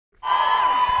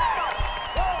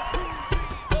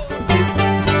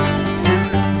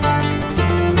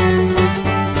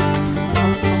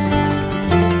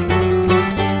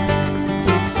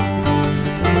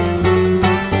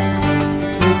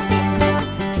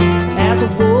as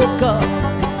I woke up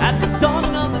at the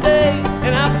dawning of the day,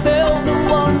 and I felt no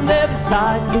one there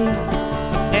beside me,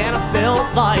 and I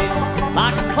felt life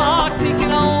like a clock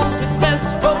ticking on with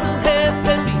less road ahead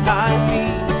than behind me.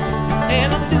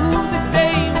 And I knew this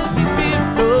day would be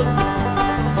different,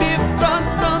 different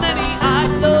from any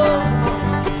I'd known.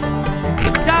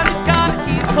 The time you gotta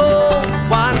keep home,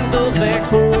 wind up back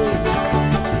home.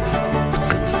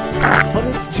 But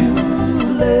it's too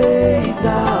late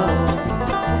now.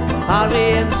 I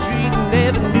ran the street and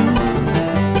never knew.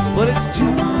 But it's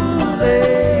too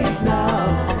late now.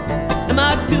 Am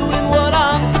I doing what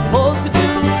I'm supposed to do?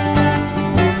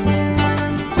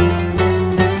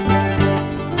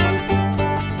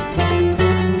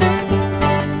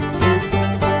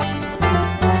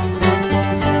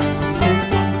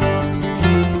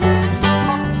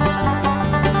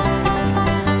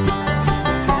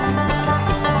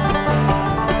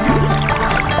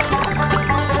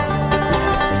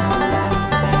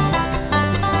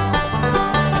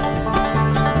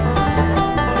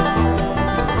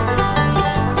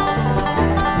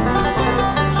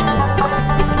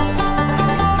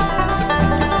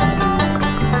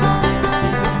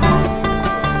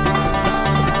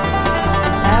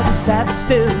 Sat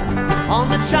still on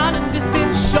the shining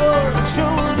distant shore, not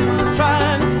sure what it was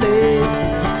trying to say.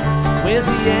 Where's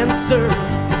the answer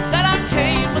that I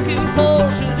came looking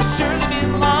for? Should have surely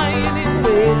been lying in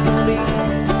wait for me.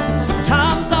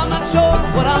 Sometimes I'm not sure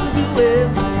what I'm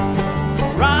doing,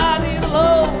 riding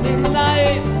alone in the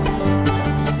night,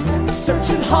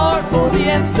 searching hard for the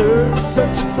answers,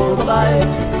 searching for the light.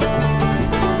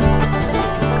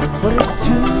 But it's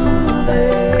too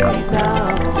late now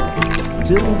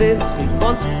to convince me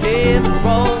once again I'm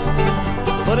wrong.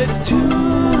 But it's too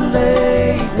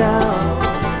late now.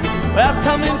 Where I was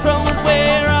coming from is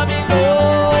where I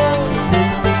belong.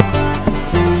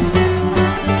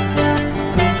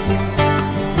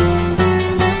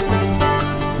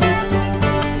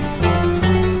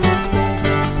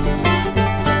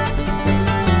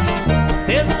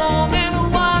 There's a long and a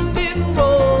winding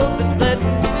road that's led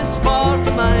me this far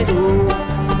from my home.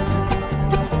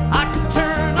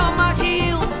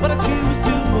 But I choose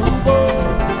to move on,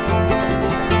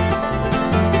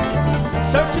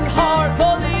 searching hard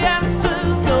for the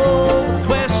answers. No, the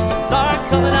questions aren't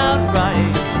coming out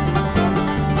right.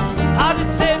 I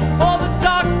just said for the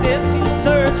darkness, you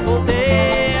search for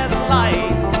their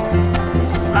light.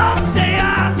 Someday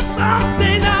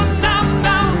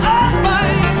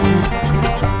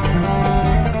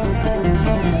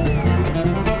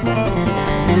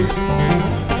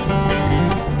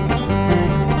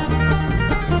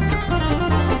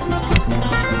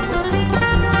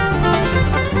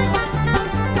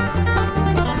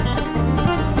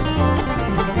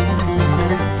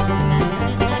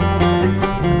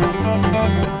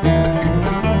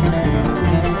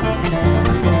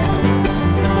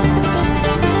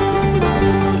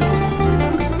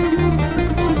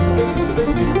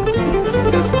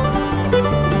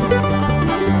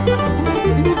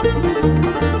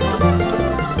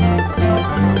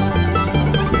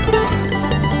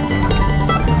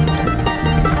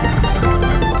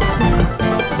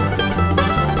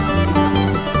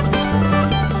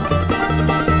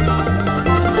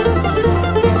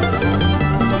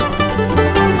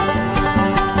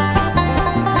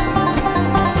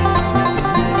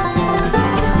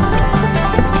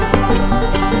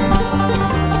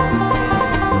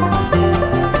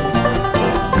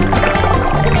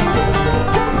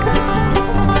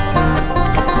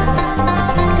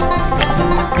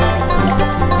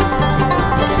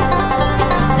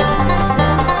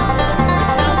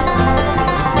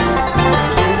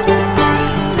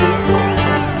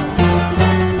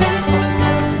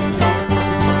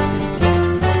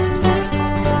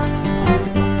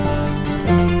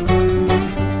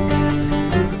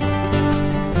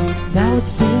now, it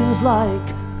seems like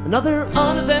another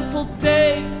uneventful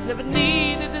day. Never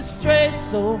needed to stray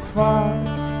so far.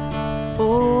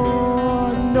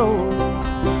 Oh no,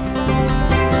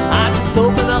 I just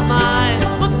opened up my eyes,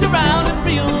 looked around and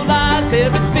realized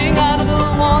everything I'd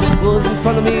ever wanted was in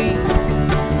front of me.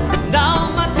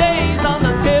 Now my days are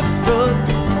not different,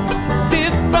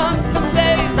 different from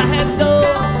days I had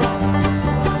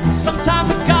known. Sometimes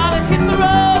I gotta hit the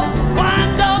road,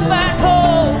 wind up back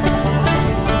home.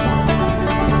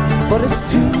 But it's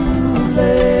too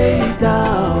late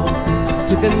now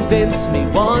to convince me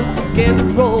once again to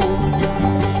roll.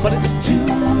 But it's too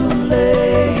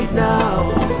late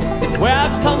now. Where I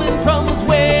was coming from was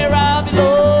where I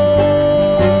belong.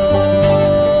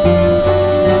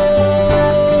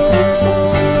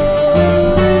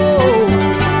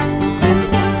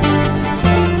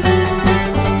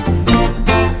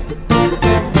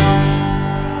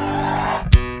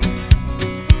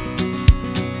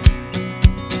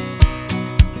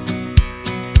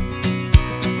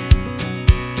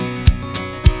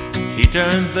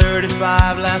 turned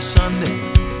 35 last Sunday,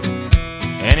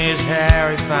 and his hair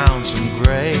he found some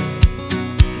gray.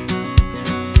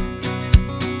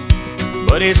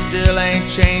 But he still ain't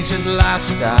changed his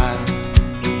lifestyle.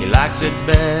 He likes it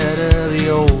better the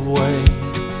old way.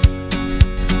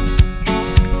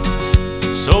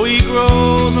 So he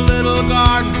grows a little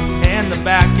garden in the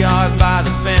backyard by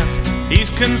the fence.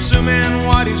 He's consuming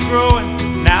what he's growing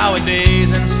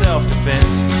nowadays in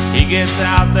self-defense. He gets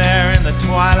out there in the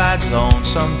twilight zone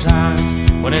sometimes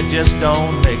when it just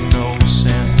don't make no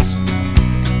sense.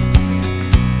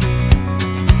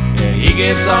 Yeah, he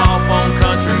gets off on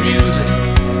country music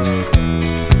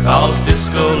 'cause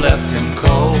disco left him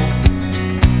cold.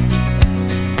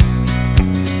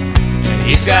 And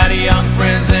he's got young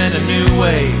friends and a new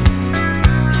wave,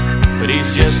 but he's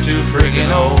just too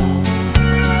friggin' old.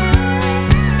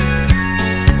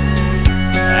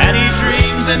 And he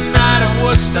dreams at night of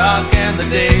Woodstock and the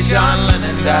day John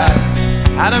Lennon died.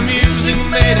 How the music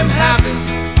made him happy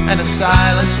and the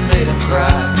silence made him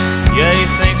cry. Yeah, he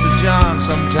thinks of John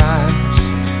sometimes,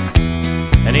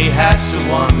 and he has to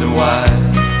wonder why.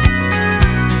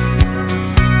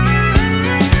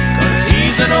 'Cause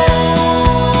he's an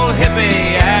old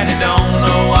hippie and he don't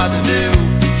know what to do.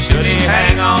 Should he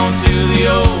hang on to the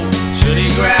old? Should he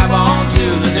grab on to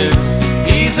the new?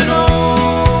 He's an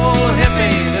old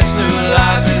hippie, this new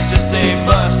life is just a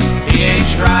bust. He ain't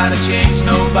trying to change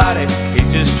nobody,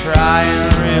 he's just trying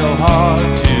real hard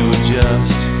to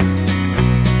adjust.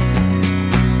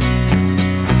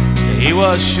 He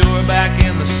was sure back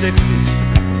in the 60s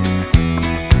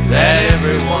that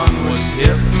everyone was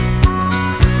hip.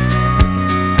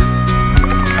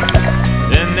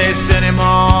 Then they sent him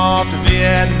off to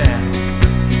Vietnam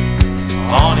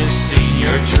on his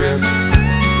senior trip.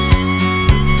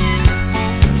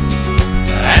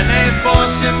 And they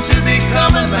forced him to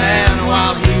become a man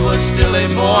while he was still a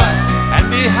boy. And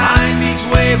behind each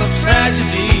wave of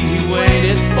tragedy he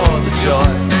waited for the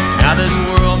joy. Now this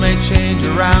world may change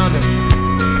around him,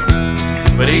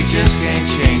 but he just can't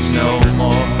change no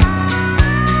more.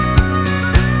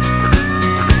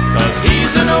 'Cause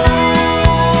he's an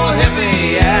old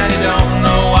hippie and he don't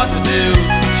know what to do.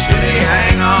 Should he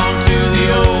hang on to the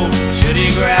old? Should he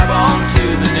grab on to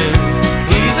the new?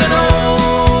 He's an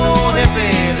old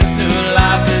hippie, this new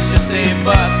life is just a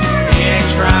bust. He ain't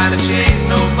trying to change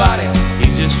nobody,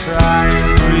 he's just trying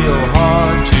real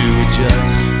hard to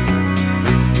adjust.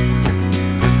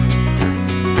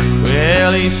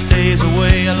 Well, he stays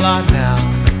away a lot now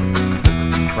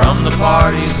from the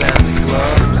parties and the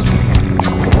clubs.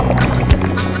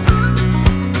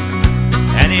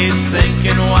 And he's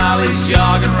thinking while he's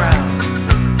jogging around,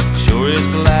 sure is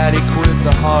glad he quit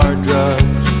the hard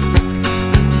drugs.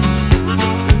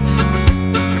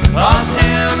 'Cause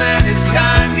him and his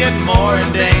kind get more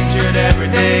endangered every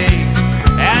day,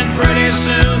 and pretty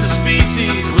soon the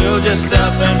species will just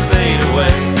up and fade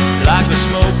away, like the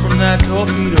smoke from that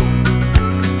torpedo,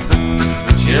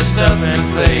 just up and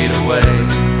fade away.